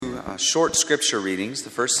short scripture readings. The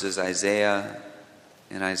first is Isaiah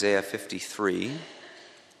 53.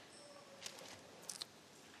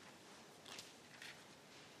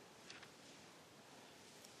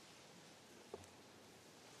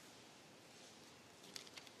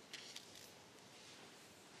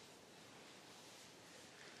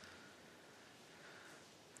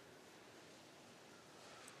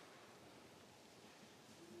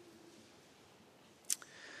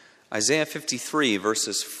 Isaiah 53,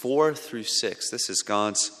 verses 4 through 6. This is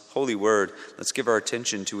God's holy word. Let's give our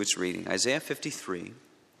attention to its reading. Isaiah 53,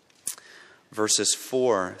 verses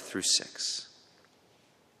 4 through 6.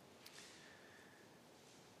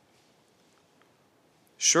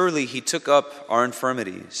 Surely he took up our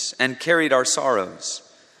infirmities and carried our sorrows.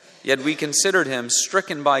 Yet we considered him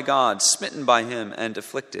stricken by God, smitten by him, and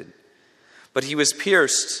afflicted. But he was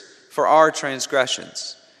pierced for our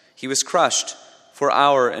transgressions. He was crushed for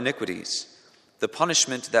our iniquities. The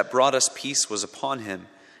punishment that brought us peace was upon him,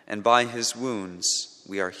 and by his wounds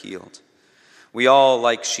we are healed. We all,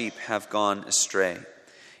 like sheep, have gone astray.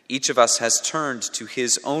 Each of us has turned to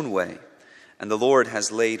his own way, and the Lord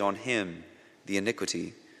has laid on him the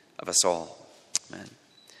iniquity of us all. Amen.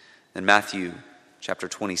 And Matthew chapter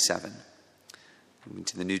 27. Moving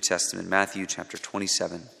to the New Testament, Matthew chapter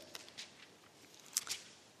 27.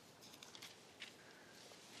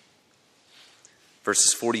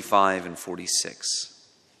 Verses 45 and 46.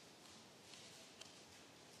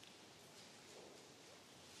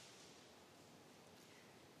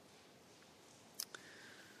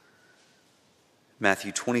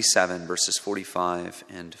 Matthew 27, verses 45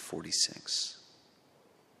 and 46.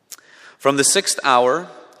 From the 6th hour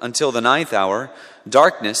until the 9th hour,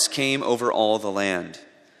 darkness came over all the land.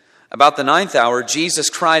 About the 9th hour,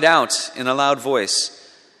 Jesus cried out in a loud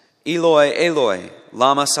voice, Eloi, Eloi,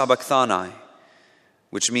 lama sabachthani,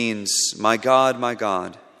 which means, my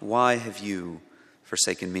God, why have you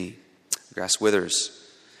forsaken me? The grass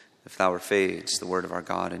withers, the flower fades, the word of our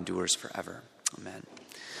God endures forever. Amen.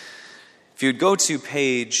 If you'd go to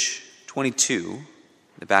page 22,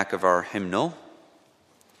 the back of our hymnal,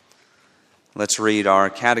 let's read our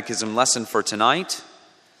catechism lesson for tonight.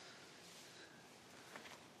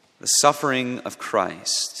 The suffering of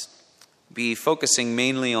Christ. Be focusing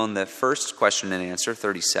mainly on the first question and answer,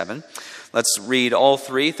 37. Let's read all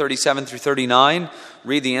three, 37 through 39.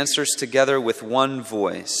 Read the answers together with one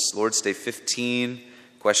voice. Lord's Day 15,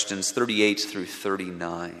 questions 38 through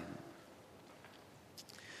 39.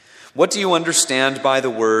 What do you understand by the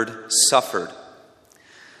word suffered?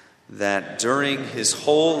 That during his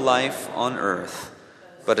whole life on earth,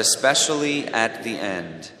 but especially at the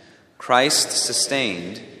end, Christ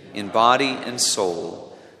sustained in body and soul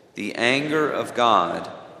the anger of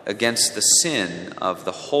God against the sin of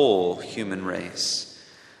the whole human race.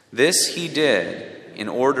 This he did in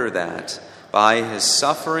order that, by his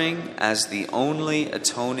suffering as the only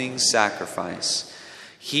atoning sacrifice,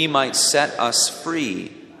 he might set us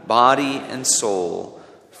free, body and soul,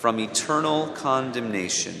 from eternal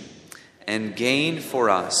condemnation, and gain for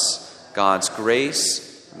us God's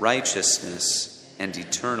grace, righteousness, and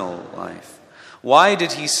eternal life. Why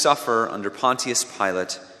did he suffer under Pontius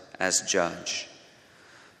Pilate as judge?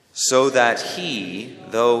 So that he,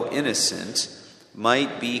 though innocent,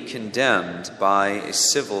 might be condemned by a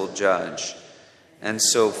civil judge, and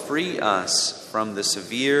so free us from the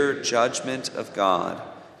severe judgment of God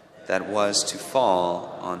that was to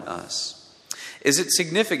fall on us. Is it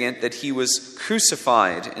significant that he was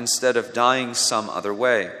crucified instead of dying some other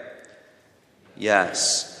way?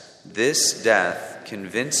 Yes, this death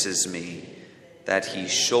convinces me that he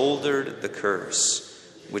shouldered the curse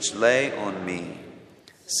which lay on me,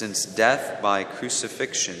 since death by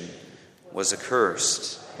crucifixion was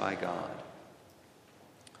accursed by God.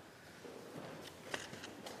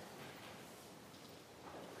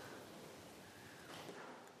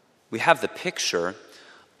 We have the picture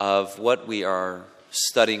of what we are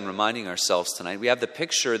studying, reminding ourselves tonight. We have the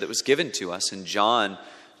picture that was given to us in John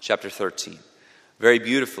chapter 13, very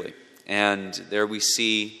beautifully. And there we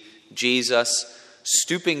see Jesus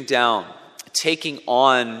stooping down, taking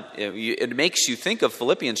on, it makes you think of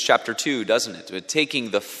Philippians chapter 2, doesn't it?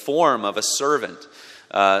 Taking the form of a servant.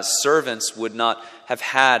 Servants would not have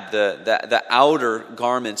had the outer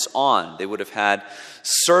garments on. They would have had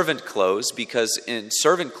servant clothes, because in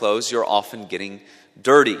servant clothes you're often getting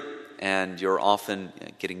dirty and you're often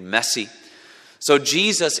getting messy. So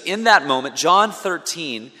Jesus, in that moment, John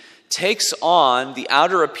 13, takes on the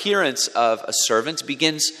outer appearance of a servant,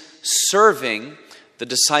 begins serving the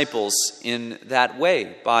disciples in that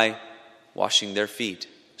way by washing their feet,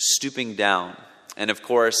 stooping down. And of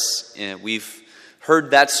course, we've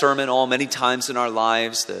heard that sermon many times in our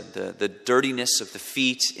lives, the dirtiness of the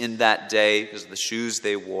feet in that day because of the shoes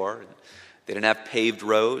they wore. They didn't have paved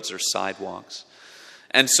roads or sidewalks.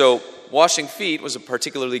 And so washing feet was a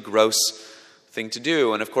particularly gross thing to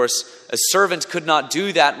do. And of course, a servant could not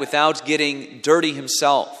do that without getting dirty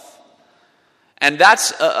himself. And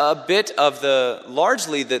that's a bit of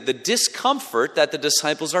largely the discomfort that the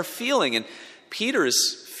disciples are feeling. And Peter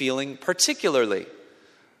is feeling particularly.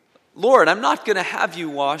 Lord, I'm not going to have you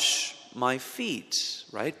wash my feet,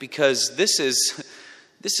 right? Because this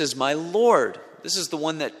is my Lord. This is the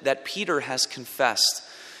one that Peter has confessed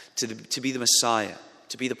to be the Messiah,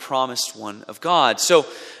 to be the promised one of God. So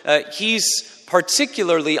he's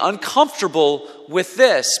particularly uncomfortable with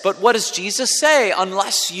this. But what does Jesus say?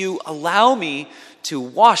 Unless you allow me to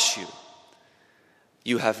wash you,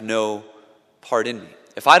 you have no part in me.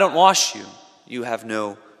 If I don't wash you, you have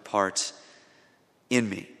no part in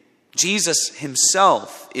me. Jesus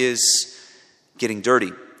himself is getting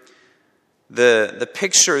dirty. The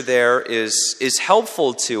picture there is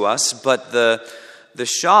helpful to us, but the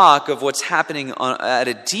shock of what's happening at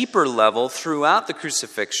a deeper level throughout the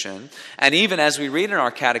crucifixion, and even as we read in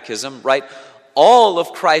our catechism, right, all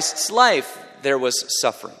of Christ's life there was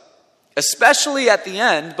suffering, especially at the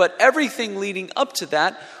end, but everything leading up to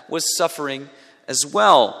that was suffering as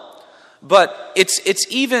well. But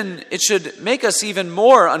it should make us even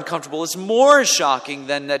more uncomfortable. It's more shocking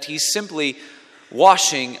than that he's simply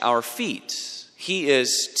washing our feet. He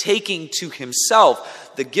is taking to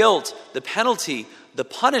himself the guilt, the penalty, the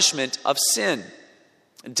punishment of sin,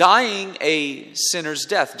 dying a sinner's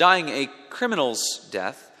death, dying a criminal's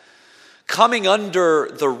death, coming under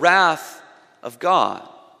the wrath of God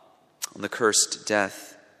on the cursed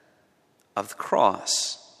death of the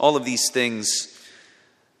cross. All of these things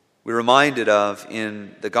we're reminded of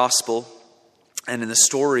in the gospel and in the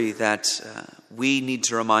story that we need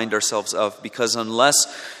to remind ourselves of, because unless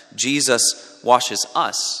Jesus washes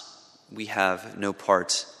us, we have no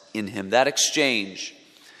part in him. That exchange,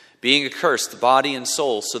 being accursed, body and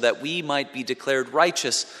soul, so that we might be declared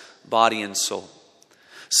righteous, body and soul.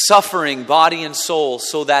 Suffering, body and soul,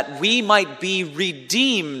 so that we might be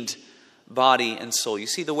redeemed, body and soul. You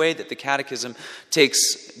see the way that the Catechism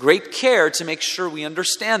takes great care to make sure we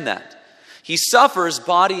understand that. He suffers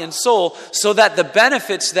body and soul so that the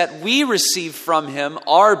benefits that we receive from him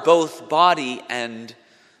are both body and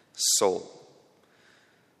soul.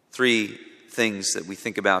 Three things that we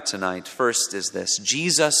think about tonight. First is this: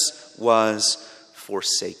 Jesus was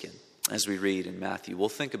forsaken. As we read in Matthew, we'll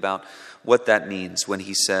think about what that means when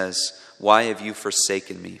he says, "Why have you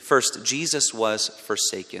forsaken me?" First, Jesus was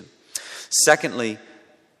forsaken. Secondly,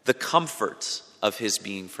 the comfort of his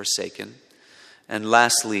being forsaken. And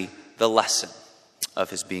lastly, the lesson of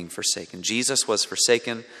his being forsaken. Jesus was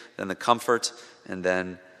forsaken, then the comfort, and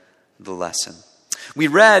then the lesson. We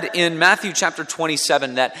read in Matthew chapter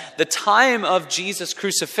 27 that the time of Jesus'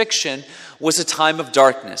 crucifixion was a time of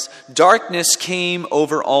darkness. Darkness came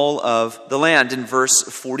over all of the land in verse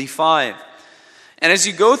 45. And as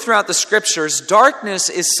you go throughout the scriptures, darkness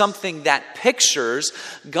is something that pictures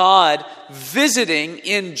God visiting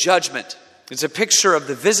in judgment. It's a picture of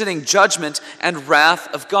the visiting judgment and wrath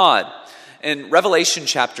of God. In Revelation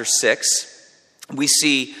chapter 6, we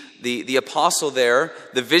see the apostle there,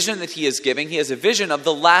 the vision that he is giving. He has a vision of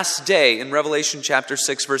the last day in Revelation chapter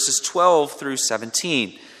 6, verses 12 through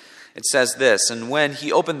 17. It says this: "And when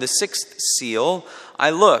he opened the sixth seal,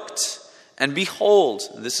 I looked, and behold,"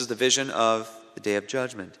 this is the vision of the day of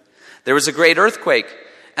judgment, "there was a great earthquake,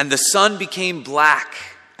 and the sun became black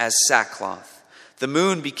as sackcloth. The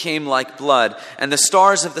moon became like blood, and the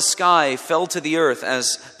stars of the sky fell to the earth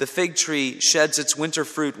as the fig tree sheds its winter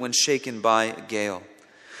fruit when shaken by a gale.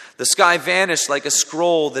 The sky vanished like a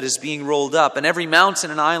scroll that is being rolled up, and every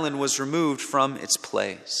mountain and island was removed from its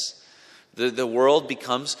place." The world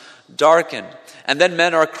becomes darkened. And then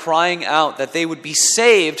men are crying out that they would be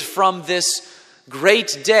saved from this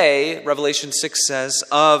great day, Revelation 6 says,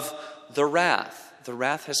 of the wrath. The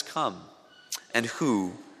wrath has come. And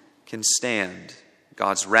who can stand?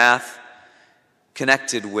 God's wrath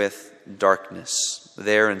connected with darkness.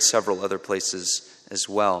 There and several other places as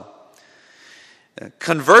well.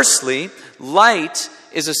 Conversely, light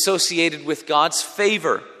is associated with God's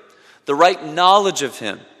favor, the right knowledge of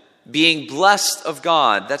him, being blessed of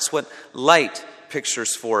God. That's what light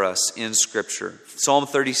pictures for us in Scripture. Psalm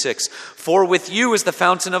 36, "For with you is the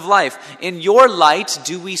fountain of life. In your light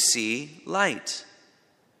do we see light."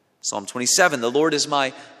 Psalm 27, "The Lord is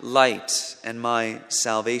my light and my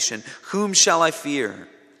salvation. Whom shall I fear?"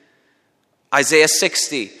 Isaiah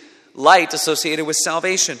 60, light associated with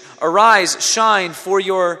salvation. Arise, shine, for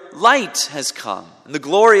your light has come, and the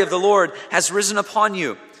glory of the Lord has risen upon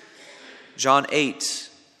you. John 8,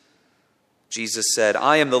 Jesus said,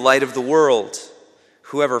 I am the light of the world.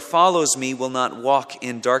 Whoever follows me will not walk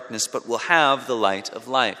in darkness, but will have the light of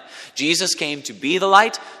life. Jesus came to be the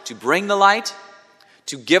light, to bring the light,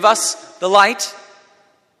 to give us the light.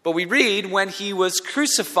 But we read when he was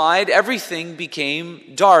crucified, everything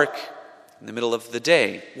became dark in the middle of the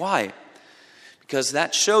day. Why? Because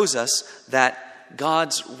that shows us that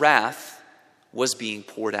God's wrath was being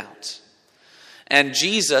poured out. And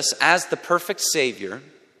Jesus, as the perfect Savior,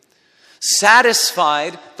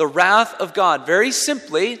 satisfied the wrath of God. Very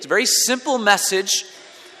simply, it's a very simple message,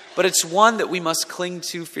 but it's one that we must cling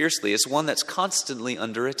to fiercely. It's one that's constantly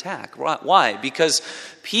under attack. Why? Because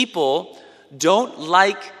people don't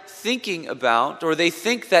like thinking about, or they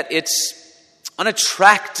think that it's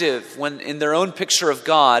unattractive when in their own picture of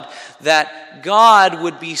God, that God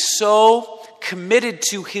would be so committed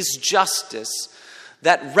to his justice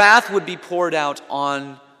that wrath would be poured out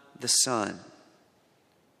on the Son.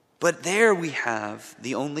 But there we have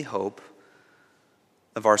the only hope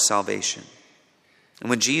of our salvation. And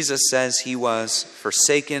when Jesus says he was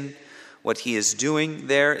forsaken, what he is doing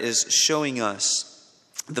there is showing us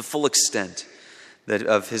the full extent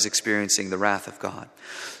of his experiencing the wrath of God.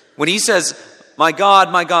 When he says, my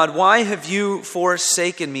God, why have you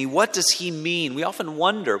forsaken me? What does he mean? We often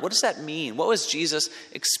wonder, what does that mean? What was Jesus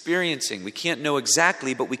experiencing? We can't know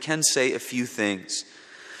exactly, but we can say a few things.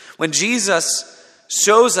 When Jesus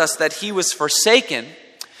shows us that he was forsaken,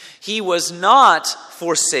 he was not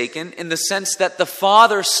forsaken in the sense that the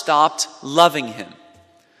Father stopped loving him.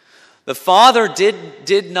 The Father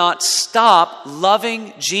did not stop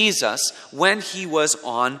loving Jesus when he was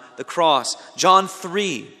on the cross. John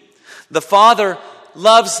 3, the Father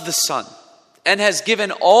loves the Son and has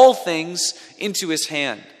given all things into his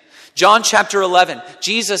hand. John chapter 11,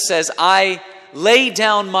 Jesus says, I lay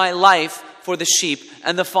down my life for the sheep,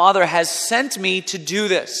 and the Father has sent me to do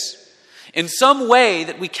this. In some way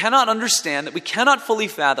that we cannot understand, that we cannot fully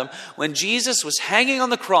fathom, when Jesus was hanging on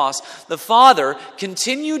the cross, the Father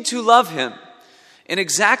continued to love him in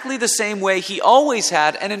exactly the same way he always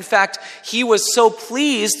had. And in fact, he was so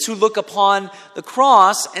pleased to look upon the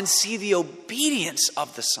cross and see the obedience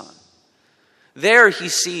of the Son. There he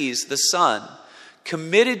sees the Son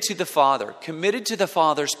committed to the Father, committed to the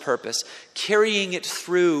Father's purpose, carrying it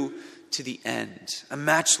through to the end. A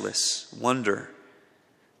matchless wonder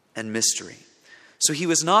and mystery. So he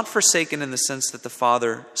was not forsaken in the sense that the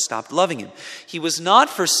Father stopped loving him. He was not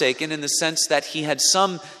forsaken in the sense that he had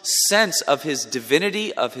some sense of his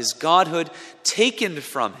divinity, of his godhood, taken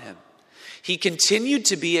from him. He continued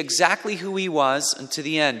to be exactly who he was unto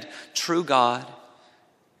the end, true God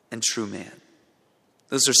and true man.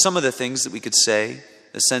 Those are some of the things that we could say,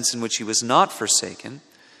 the sense in which he was not forsaken.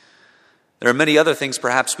 There are many other things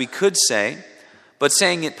perhaps we could say, but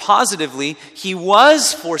saying it positively, he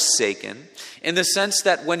was forsaken in the sense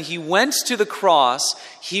that when he went to the cross,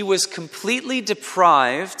 he was completely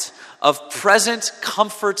deprived of present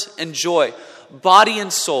comfort and joy, body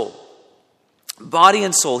and soul. Body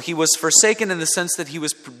and soul. He was forsaken in the sense that he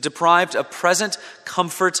was deprived of present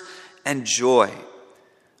comfort and joy.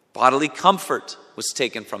 Bodily comfort was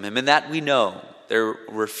taken from him, and that we know. There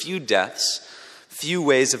were few deaths, few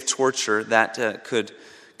ways of torture that could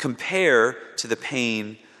compare to the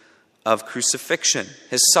pain of crucifixion.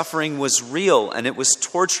 His suffering was real and it was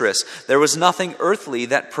torturous. There was nothing earthly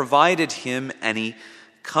that provided him any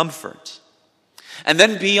comfort. And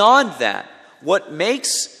then beyond that, what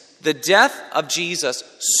makes the death of Jesus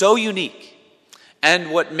so unique and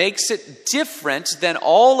what makes it different than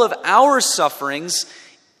all of our sufferings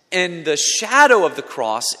in the shadow of the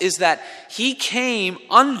cross is that he came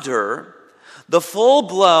under the full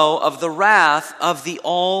blow of the wrath of the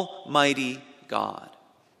Almighty God.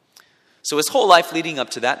 So his whole life leading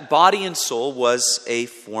up to that, body and soul, was a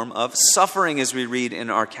form of suffering, as we read in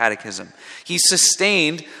our catechism. He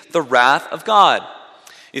sustained the wrath of God.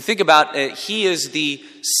 You think about it, he is the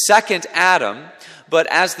second Adam, but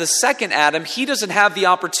as the second Adam, he doesn't have the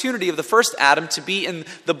opportunity of the first Adam to be in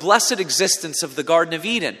the blessed existence of the Garden of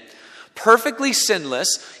Eden. Perfectly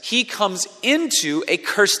sinless, he comes into a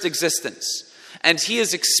cursed existence. And he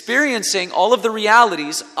is experiencing all of the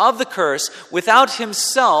realities of the curse without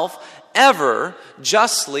himself ever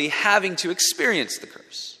justly having to experience the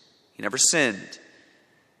curse. He never sinned.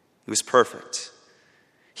 He was perfect.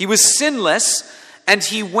 He was sinless, and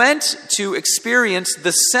he went to experience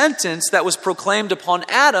the sentence that was proclaimed upon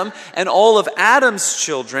Adam and all of Adam's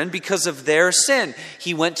children because of their sin.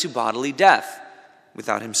 He went to bodily death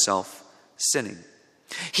without himself sinning.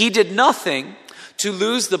 He did nothing to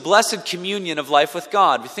lose the blessed communion of life with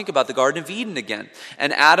God. We think about the Garden of Eden again.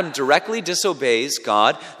 And Adam directly disobeys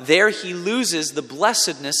God. There he loses the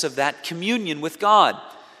blessedness of that communion with God.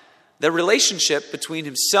 The relationship between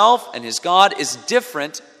himself and his God is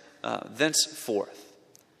different thenceforth.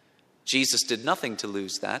 Jesus did nothing to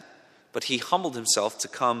lose that, but he humbled himself to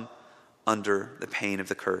come under the pain of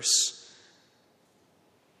the curse.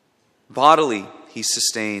 Bodily, he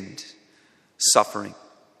sustained suffering.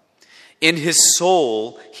 In his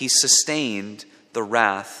soul, he sustained the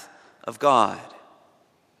wrath of God.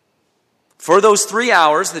 For those 3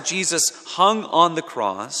 hours that Jesus hung on the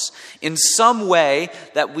cross, in some way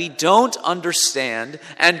that we don't understand,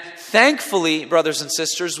 and thankfully, brothers and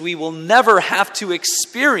sisters, we will never have to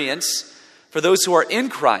experience for those who are in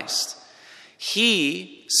Christ,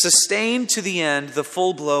 he sustained to the end the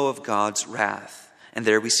full blow of God's wrath. And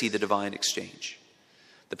there we see the divine exchange.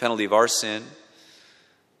 The penalty of our sin,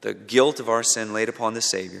 the guilt of our sin laid upon the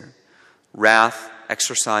Savior, wrath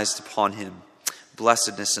exercised upon him,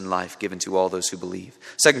 blessedness and life given to all those who believe.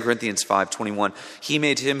 2 Corinthians 5:21, he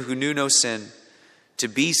made him who knew no sin to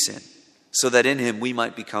be sin, so that in him we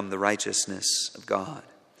might become the righteousness of God.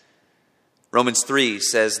 Romans 3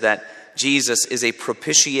 says that Jesus is a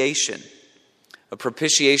propitiation. A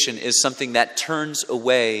propitiation is something that turns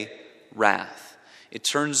away wrath. It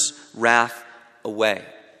turns wrath away.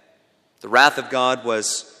 The wrath of God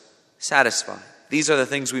was satisfied. These are the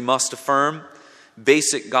things we must affirm.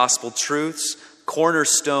 Basic gospel truths,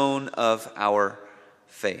 cornerstone of our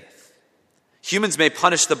faith. Humans may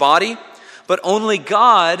punish the body, but only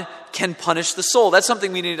God can punish the soul. That's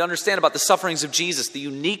something we need to understand about the sufferings of Jesus, the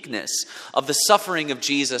uniqueness of the suffering of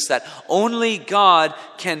Jesus, that only God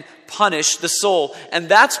can punish the soul. And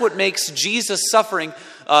that's what makes Jesus' suffering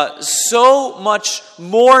so much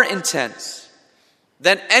more intense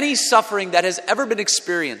than any suffering that has ever been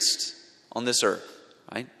experienced on this earth,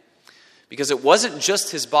 right? Because it wasn't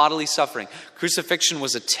just his bodily suffering. Crucifixion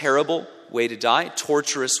was a terrible way to die,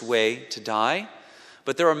 torturous way to die,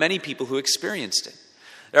 but there are many people who experienced it.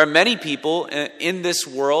 There are many people in this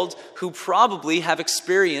world who probably have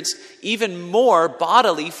experienced even more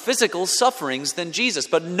bodily, physical sufferings than Jesus,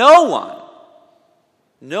 but no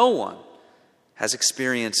one has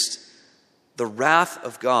experienced the wrath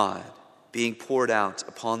of God being poured out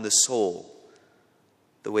upon the soul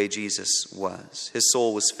the way Jesus was. His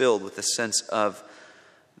soul was filled with a sense of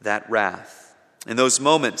that wrath. In those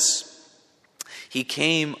moments, he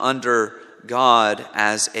came under God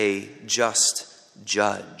as a just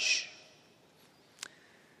judge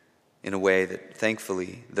in a way that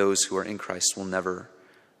thankfully those who are in Christ will never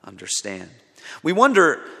understand. We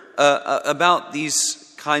wonder about these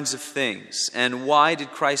kinds of things, and why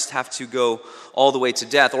did Christ have to go all the way to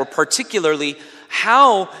death? Or particularly,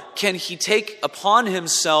 how can he take upon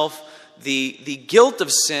himself the guilt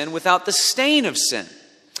of sin without the stain of sin?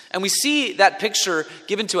 And we see that picture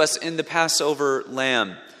given to us in the Passover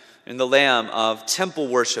lamb, in the lamb of temple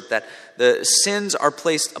worship, that the sins are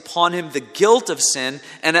placed upon him, the guilt of sin,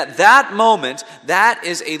 and at that moment, that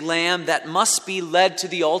is a lamb that must be led to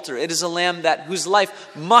the altar. It is a lamb whose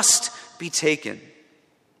life must be taken.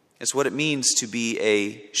 It's what it means to be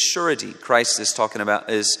a surety. Christ is spoken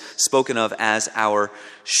of as our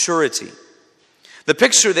surety. The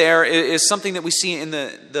picture there is something that we see in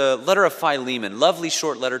the letter of Philemon, lovely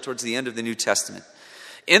short letter towards the end of the New Testament.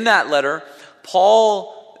 In that letter,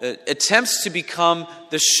 Paul attempts to become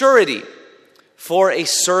the surety for a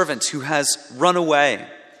servant who has run away.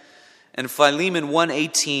 And Philemon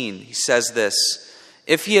 1:18, he says this: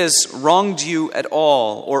 if he has wronged you at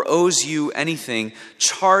all or owes you anything,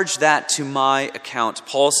 charge that to my account.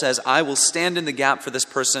 Paul says, I will stand in the gap for this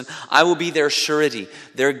person. I will be their surety,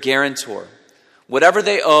 their guarantor. Whatever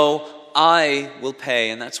they owe, I will pay.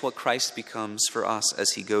 And that's what Christ becomes for us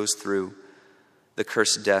as he goes through the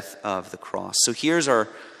cursed death of the cross. So here's our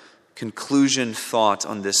conclusion thought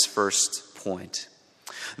on this first point.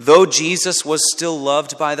 Though Jesus was still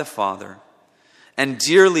loved by the Father, and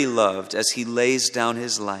dearly loved as he lays down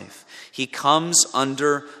his life, he comes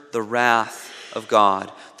under the wrath of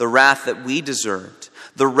God, the wrath that we deserved,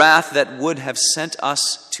 the wrath that would have sent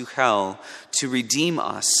us to hell to redeem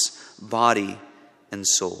us, body and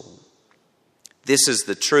soul. This is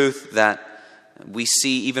the truth that we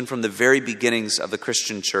see even from the very beginnings of the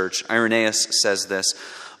Christian church. Irenaeus says this: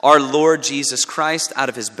 our Lord Jesus Christ, out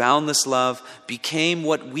of his boundless love, became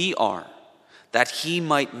what we are, that he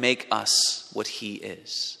might make us what he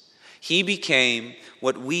is. He became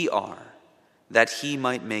what we are, that he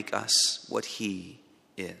might make us what he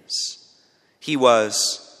is. He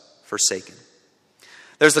was forsaken.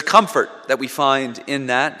 There's the comfort that we find in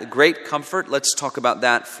that, the great comfort. Let's talk about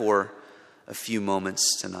that for a few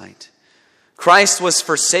moments tonight. Christ was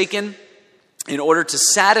forsaken in order to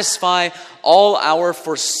satisfy all our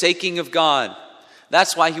forsaking of God.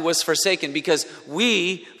 That's why he was forsaken, because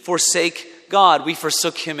we forsake God. We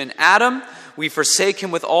forsook him in Adam. We forsake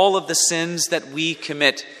him with all of the sins that we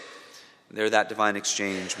commit. There, that divine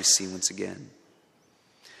exchange we see once again.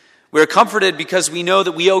 We are comforted because we know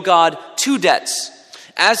that we owe God two debts.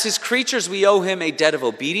 As his creatures, we owe him a debt of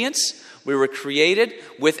obedience. We were created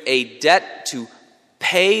with a debt to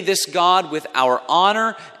pay this God with our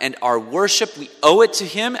honor and our worship. We owe it to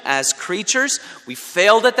him as creatures. We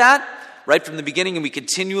failed at that right from the beginning, and we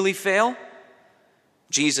continually fail.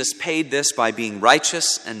 Jesus paid this by being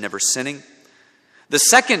righteous and never sinning. The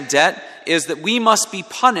second debt is that we must be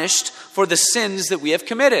punished for the sins that we have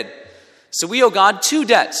committed. So we owe God two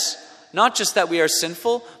debts. Not just that we are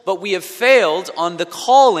sinful, but we have failed on the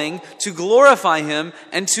calling to glorify him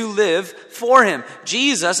and to live for him.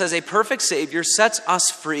 Jesus, as a perfect Savior, sets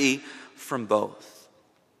us free from both.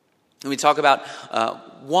 And we talk about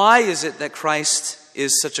why is it that Christ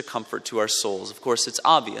is such a comfort to our souls. Of course, it's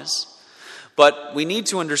obvious. But we need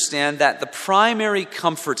to understand that the primary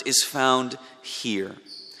comfort is found here.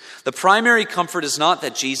 The primary comfort is not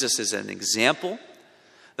that Jesus is an example.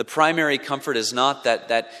 The primary comfort is not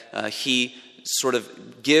that he sort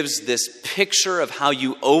of gives this picture of how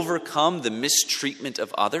you overcome the mistreatment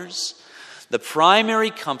of others. The primary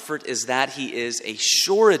comfort is that he is a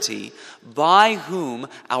surety by whom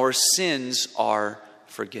our sins are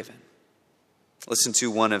forgiven. Listen to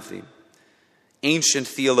one of the ancient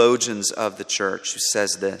theologians of the church who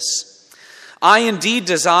says this: I indeed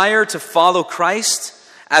desire to follow Christ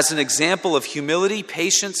as an example of humility,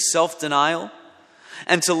 patience, self-denial,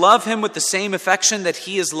 and to love him with the same affection that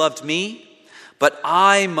he has loved me, but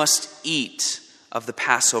I must eat of the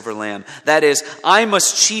Passover lamb. That is, I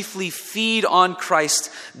must chiefly feed on Christ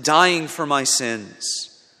dying for my sins.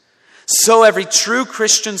 So every true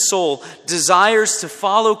Christian soul desires to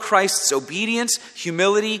follow Christ's obedience,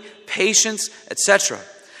 humility, patience, etc.,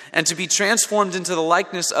 and to be transformed into the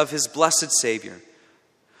likeness of his blessed Savior.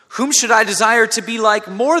 Whom should I desire to be like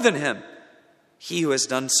more than him? He who has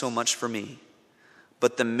done so much for me.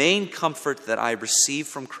 But the main comfort that I receive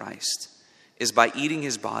from Christ is by eating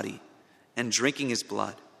his body and drinking his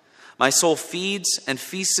blood. My soul feeds and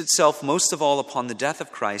feasts itself most of all upon the death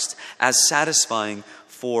of Christ as satisfying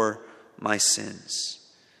for my sins.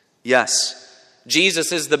 Yes,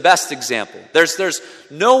 Jesus is the best example. There's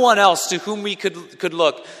no one else to whom we could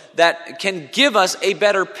look that can give us a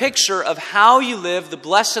better picture of how you live the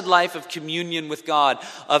blessed life of communion with God,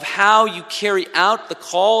 of how you carry out the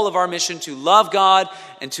call of our mission to love God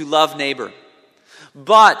and to love neighbor.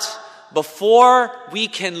 But before we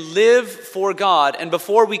can live for God and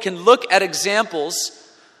before we can look at examples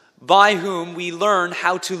by whom we learn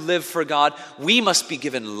how to live for God, we must be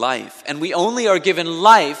given life. And we only are given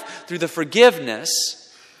life through the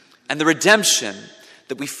forgiveness and the redemption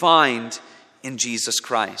that we find in Jesus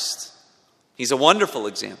Christ. He's a wonderful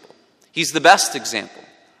example. He's the best example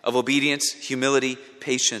of obedience, humility,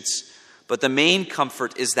 patience. But the main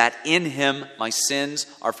comfort is that in him my sins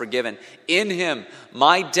are forgiven. In him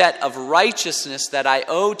my debt of righteousness that I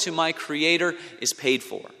owe to my Creator is paid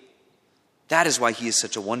for. That is why he is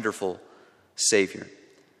such a wonderful Savior.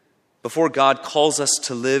 Before God calls us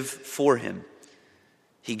to live for him,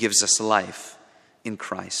 he gives us life in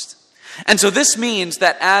Christ. And so this means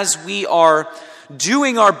that as we are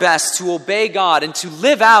doing our best to obey God and to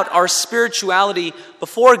live out our spirituality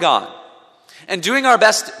before God, and doing our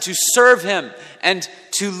best to serve him and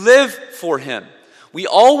to live for him, we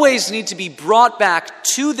always need to be brought back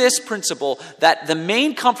to this principle that the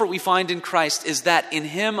main comfort we find in Christ is that in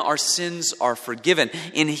him our sins are forgiven.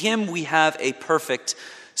 In him we have a perfect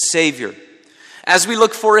Savior. As we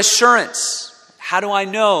look for assurance, how do I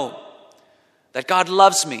know that God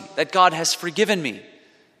loves me, that God has forgiven me?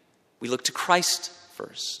 We look to Christ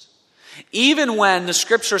first. Even when the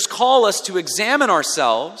scriptures call us to examine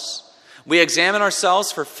ourselves, we examine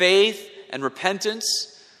ourselves for faith and repentance.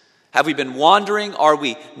 Have we been wandering? Are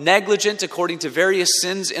we negligent according to various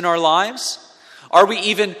sins in our lives? Are we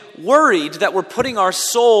even worried that we're putting our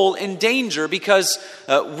soul in danger because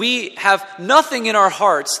we have nothing in our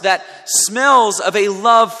hearts that smells of a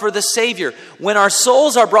love for the Savior? When our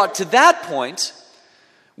souls are brought to that point,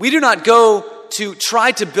 we do not go to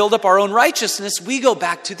try to build up our own righteousness. We go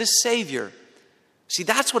back to the Savior. See,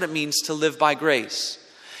 that's what it means to live by grace.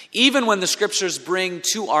 Even when the scriptures bring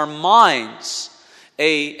to our minds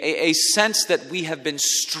a sense that we have been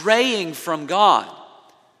straying from God,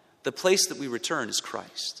 the place that we return is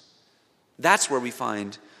Christ. That's where we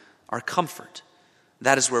find our comfort.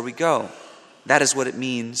 That is where we go. That is what it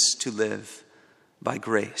means to live by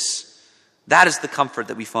grace. That is the comfort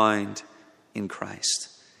that we find in Christ.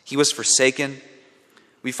 He was forsaken.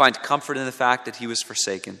 We find comfort in the fact that he was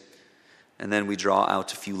forsaken. And then we draw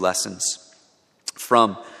out a few lessons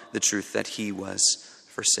from the truth that he was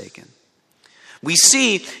forsaken. We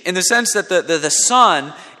see, in the sense that the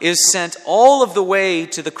Son is sent all of the way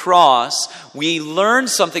to the cross, we learn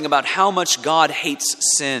something about how much God hates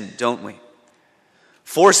sin, don't we?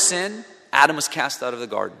 For sin, Adam was cast out of the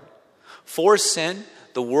garden. For sin,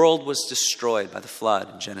 the world was destroyed by the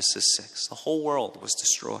flood in Genesis 6. The whole world was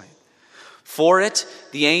destroyed. For it,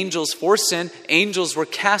 for sin, angels were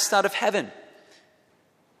cast out of heaven,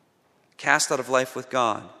 cast out of life with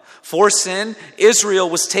God. For sin, Israel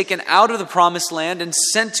was taken out of the promised land and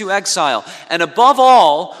sent to exile. And above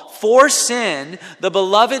all, for sin, the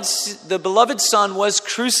beloved Son was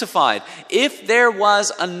crucified. If there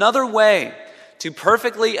was another way to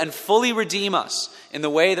perfectly and fully redeem us in the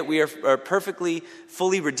way that we are perfectly,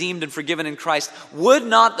 fully redeemed and forgiven in Christ, would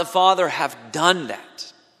not the Father have done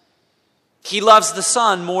that? He loves the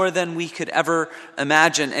Son more than we could ever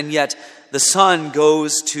imagine, and yet the Son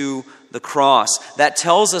goes to the cross. That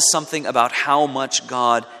tells us something about how much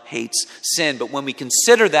God hates sin. But when we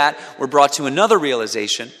consider that, we're brought to another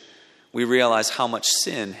realization. We realize how much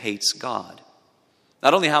sin hates God.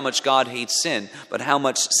 Not only how much God hates sin, but how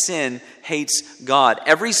much sin hates God.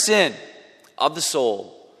 Every sin of the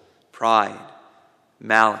soul, pride,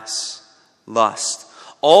 malice, lust,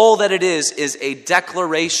 all that it is a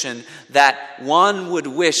declaration that one would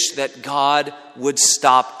wish that God would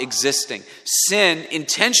stop existing. Sin,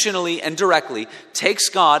 intentionally and directly, takes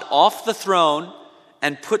God off the throne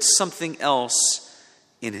and puts something else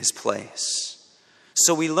in his place.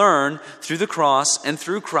 So we learn through the cross and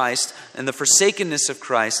through Christ and the forsakenness of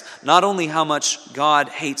Christ, not only how much God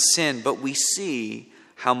hates sin, but we see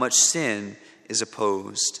how much sin is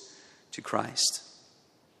opposed to Christ.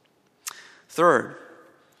 Third,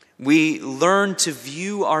 we learn to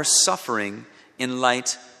view our suffering in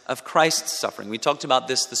light of Christ's suffering. We talked about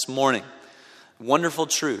this morning. Wonderful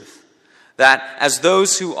truth that as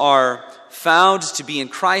those who are found to be in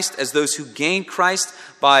Christ, as those who gain Christ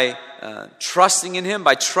by trusting in him,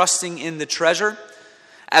 by trusting in the treasure,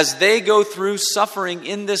 as they go through suffering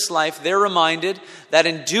in this life, they're reminded that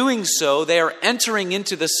in doing so, they are entering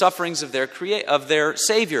into the sufferings of their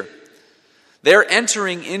Savior. They're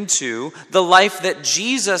entering into the life that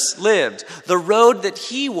Jesus lived, the road that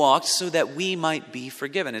he walked so that we might be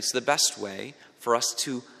forgiven. It's the best way for us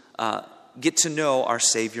to get to know our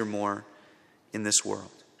Savior more in this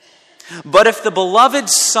world. But if the beloved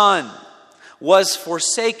Son was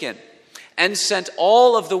forsaken and sent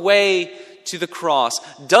all of the way to the cross,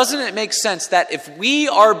 doesn't it make sense that if we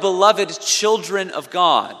are beloved children of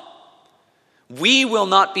God, we will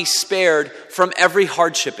not be spared from every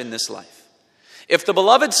hardship in this life? If the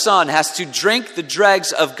beloved Son has to drink the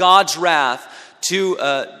dregs of God's wrath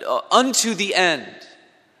unto the end,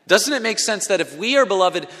 doesn't it make sense that if we are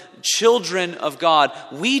beloved children of God,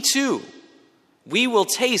 we too, we will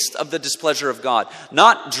taste of the displeasure of God,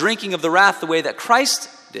 not drinking of the wrath the way that Christ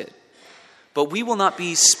did, but we will not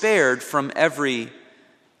be spared from every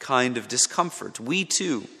kind of discomfort. We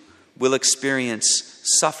too will experience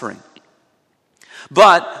suffering.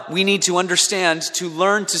 But we need to understand, to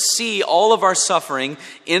learn to see all of our suffering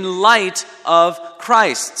in light of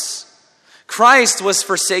Christ's. Christ was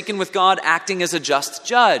forsaken with God acting as a just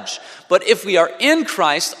judge. But if we are in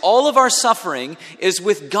Christ, all of our suffering is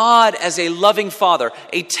with God as a loving Father,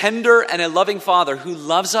 a tender and a loving Father who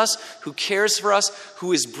loves us, who cares for us,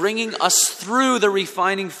 who is bringing us through the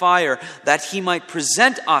refining fire that he might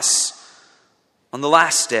present us on the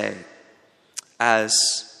last day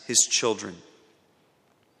as his children.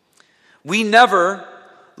 We never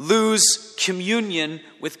lose communion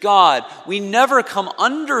with God. We never come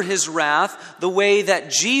under his wrath the way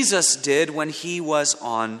that Jesus did when he was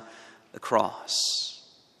on the cross.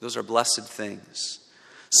 Those are blessed things.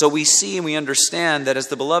 So we see and we understand that as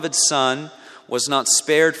the beloved Son was not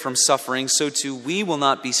spared from suffering, so too we will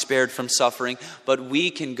not be spared from suffering, but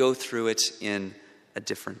we can go through it in a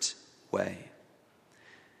different way.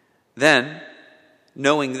 Then,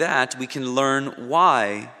 knowing that, we can learn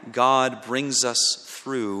why God brings us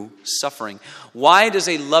through suffering. Why does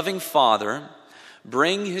a loving Father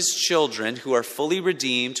bring his children who are fully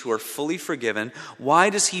redeemed, who are fully forgiven, why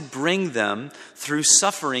does he bring them through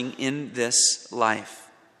suffering in this life?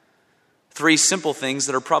 3 simple things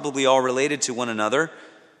that are probably all related to one another.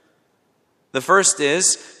 The first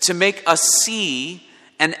is to make us see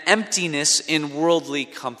an emptiness in worldly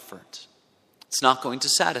comfort. It's not going to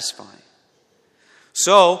satisfy.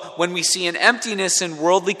 So, when we see an emptiness in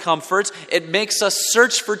worldly comforts, it makes us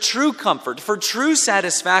search for true comfort, for true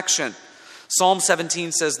satisfaction. Psalm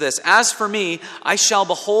 17 says this, "As for me, I shall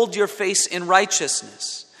behold your face in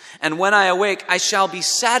righteousness. And when I awake, I shall be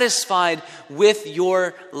satisfied with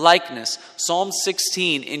your likeness." Psalm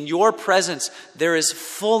 16, "In your presence there is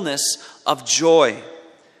fullness of joy."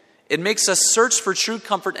 It makes us search for true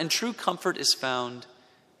comfort, and true comfort is found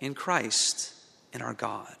in Christ, in our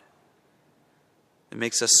God. It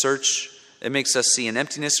makes us see an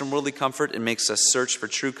emptiness in worldly comfort. It makes us search for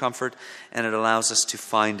true comfort, and it allows us to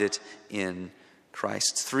find it in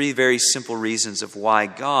Christ. Three very simple reasons of why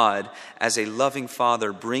God, as a loving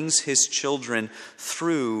Father, brings his children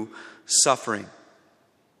through suffering.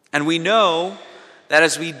 And we know that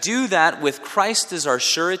as we do that with Christ as our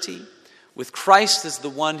surety, with Christ as the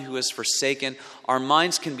one who is forsaken, our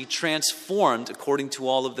minds can be transformed according to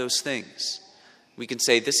all of those things. We can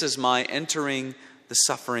say, this is my entering the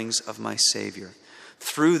sufferings of my Savior.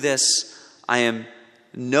 Through this, I am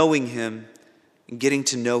knowing him and getting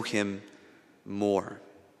to know him more.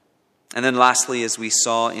 And then lastly, as we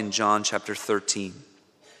saw in John chapter 13,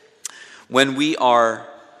 when we are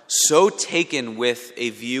so taken with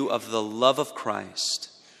a view of the love of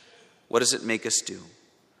Christ, what does it make us do?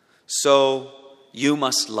 So you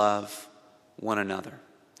must love one another.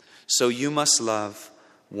 So you must love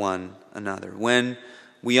one another. When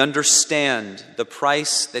we understand the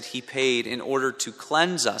price that he paid in order to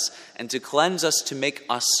cleanse us, and to cleanse us to make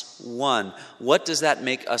us one, what does that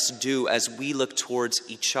make us do as we look towards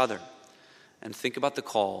each other? And think about the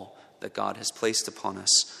call that God has placed upon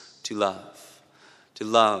us to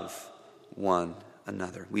love one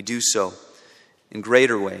another. We do so in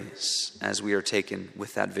greater ways as we are taken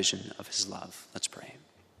with that vision of his love. Let's pray.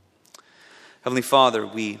 Heavenly Father,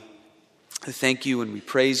 we thank you and we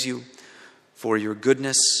praise you for your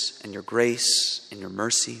goodness and your grace and your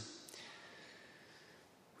mercy.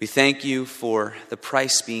 We thank you for the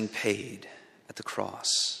price being paid at the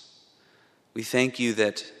cross. We thank you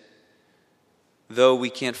that though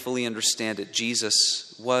we can't fully understand it,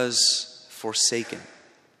 Jesus was forsaken,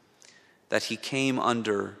 that he came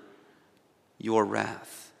under your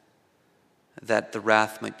wrath, that the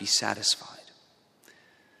wrath might be satisfied.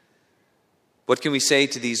 What can we say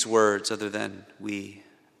to these words other than we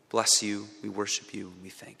bless you, we worship you, and we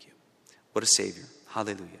thank you? What a Savior.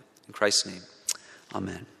 Hallelujah. In Christ's name,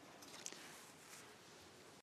 amen.